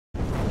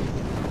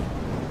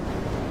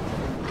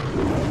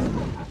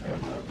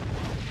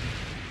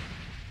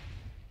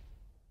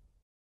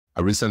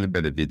I recently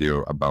made a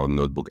video about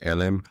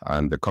NotebookLM,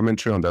 and the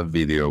commentary on that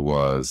video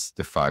was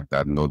the fact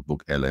that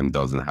NotebookLM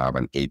doesn't have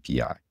an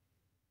API.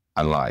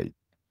 I lied.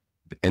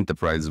 The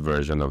enterprise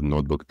version of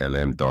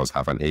NotebookLM does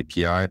have an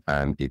API,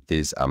 and it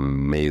is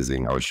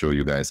amazing. I'll show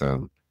you guys a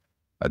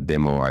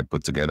demo I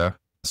put together.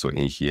 So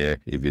in here,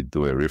 if you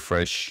do a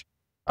refresh,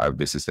 I've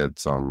visited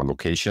some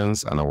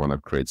locations and I want to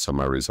create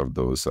summaries of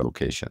those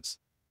locations.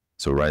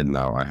 So right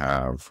now I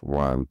have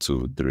 1,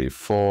 2, 3,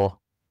 4,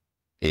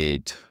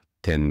 8,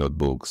 10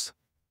 notebooks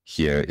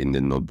here in the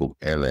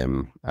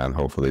NotebookLM, and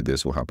hopefully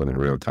this will happen in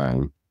real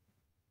time.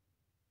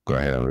 Go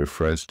ahead and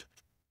refresh.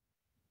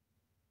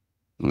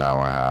 Now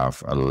I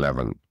have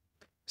 11.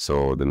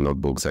 So the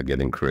notebooks are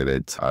getting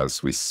created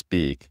as we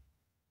speak.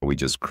 We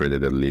just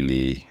created a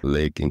Lily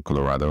Lake in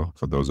Colorado.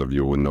 For those of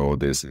you who know,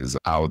 this is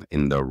out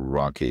in the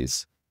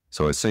Rockies.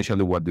 So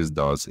essentially what this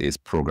does is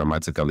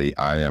programmatically,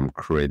 I am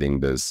creating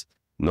this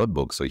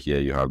notebook. So here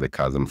you have the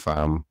Chasm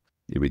Farm.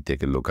 If we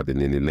take a look at the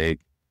Lily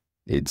Lake,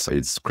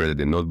 it's created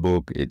a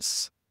notebook.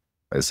 It's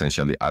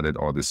essentially added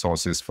all the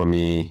sources for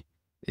me.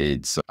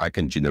 I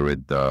can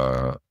generate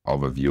the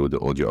overview, the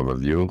audio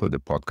overview. The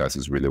podcast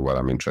is really what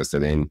I'm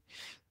interested in.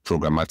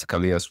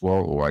 Programmatically as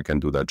well, or I can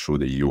do that through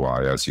the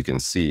UI, as you can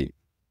see.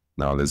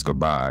 Now let's go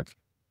back.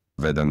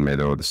 Verdant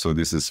Meadow. So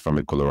this is from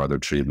a Colorado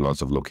trip,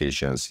 lots of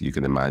locations. You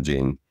can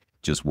imagine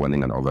just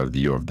wanting an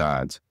overview of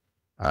that.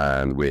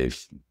 And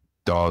with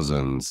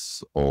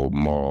dozens or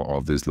more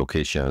of these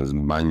locations,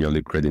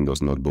 manually creating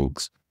those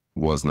notebooks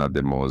was not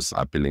the most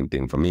appealing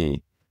thing for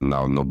me.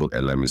 Now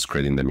NotebookLM is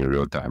creating them in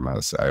real time.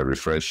 As I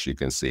refresh, you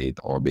can see it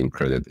all being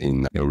created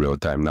in real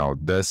time. Now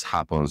this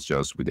happens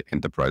just with the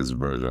enterprise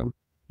version.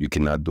 You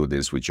cannot do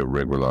this with your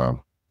regular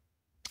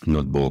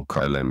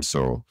NotebookLM.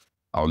 So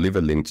I'll leave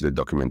a link to the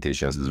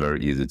documentations. It's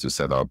very easy to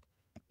set up.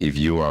 If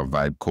you are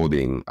vibe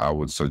coding, I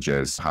would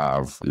suggest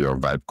have your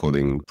vibe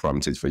coding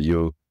prompted for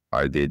you.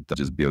 I did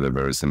just build a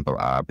very simple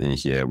app in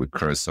here with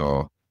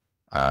cursor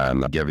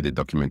and give it the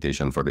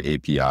documentation for the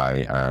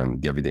API and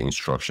give it the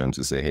instruction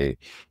to say, hey,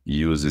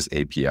 use this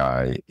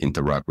API,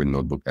 interact with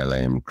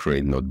NotebookLM,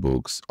 create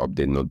notebooks,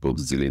 update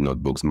notebooks, delete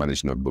notebooks,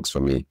 manage notebooks for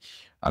me.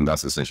 And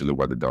that's essentially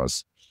what it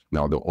does.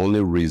 Now, the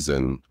only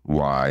reason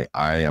why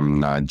I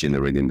am not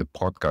generating the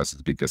podcast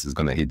is because it's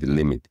going to hit the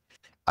limit.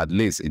 At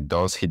least it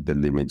does hit the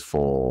limit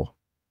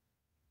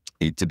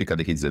it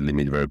typically hits the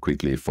limit very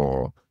quickly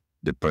for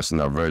the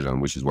personal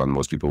version, which is what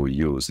most people will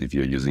use if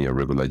you're using your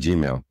regular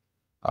Gmail.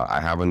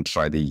 I haven't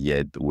tried it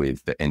yet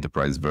with the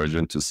enterprise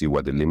version to see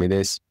what the limit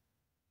is,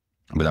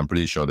 but I'm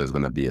pretty sure there's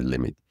going to be a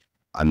limit.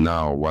 And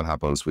now what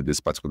happens with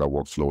this particular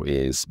workflow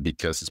is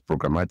because it's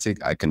programmatic,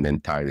 I can then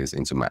tie this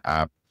into my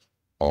app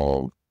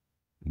of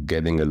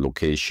getting a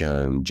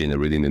location,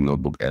 generating the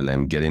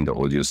NotebookLM, getting the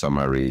audio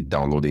summary,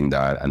 downloading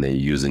that, and then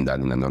using that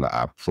in another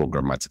app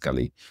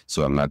programmatically.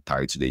 So I'm not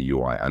tied to the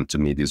UI. And to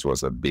me, this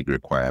was a big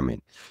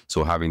requirement.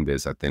 So having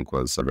this, I think,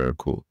 was very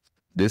cool.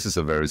 This is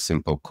a very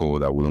simple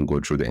code. I wouldn't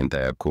go through the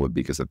entire code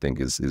because I think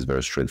it's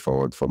very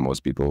straightforward for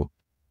most people.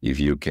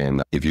 If you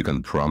can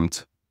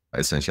prompt,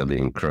 essentially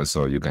in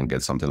cursor, you can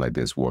get something like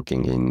this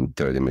working in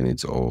 30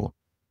 minutes or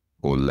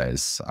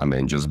less, and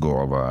then just go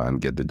over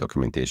and get the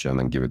documentation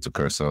and give it to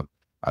cursor,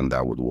 and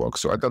that would work.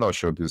 So I thought I'll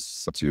show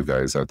this to you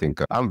guys. I think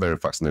I'm very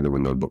fascinated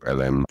with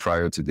NotebookLM.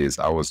 Prior to this,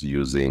 I was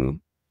using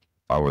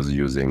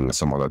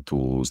some other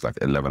tools like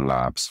 11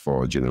 Labs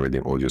for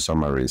generating audio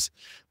summaries,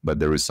 but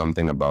there is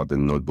something about the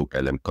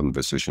NotebookLM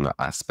conversational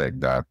aspect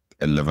that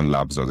 11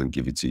 Labs doesn't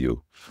give it to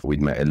you. With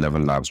my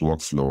 11 Labs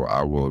workflow,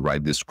 I will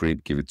write the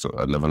script, give it to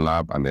 11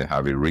 Lab, and then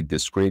have it read the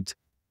script,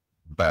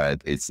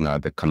 but it's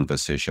not a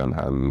conversation.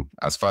 And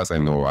as far as I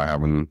know, I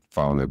haven't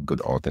found a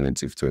good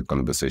alternative to a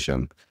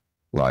conversation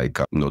like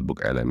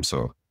NotebookLM.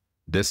 So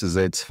this is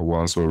it.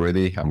 Once we're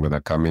ready, I'm going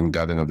to come in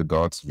Garden of the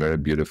Gods, very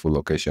beautiful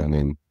location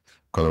in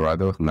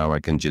Colorado. Now I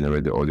can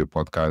generate the audio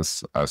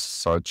podcast as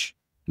such,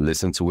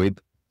 listen to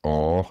it,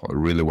 or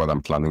really what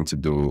I'm planning to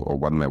do or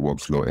what my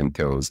workflow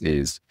entails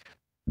is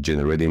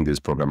generating this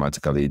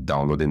programmatically,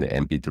 downloading the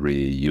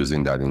MP3,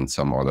 using that in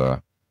some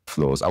other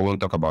flows. I won't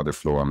talk about the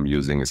flow I'm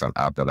using. It's an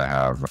app that I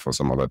have for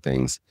some other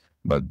things,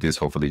 but this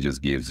hopefully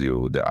just gives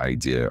you the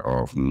idea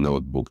of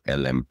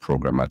NotebookLM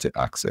programmatic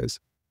access.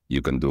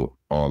 You can do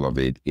all of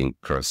it in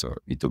cursor.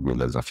 It took me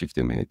less than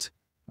 15 minutes,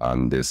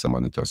 and this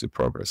monitors your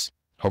progress.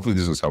 Hopefully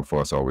this was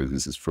helpful. As always,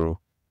 this is Fru.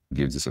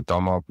 Give this a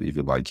thumb up if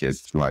you like it.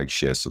 Like,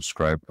 share,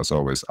 subscribe. As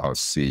always, I'll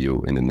see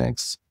you in the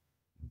next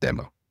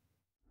demo.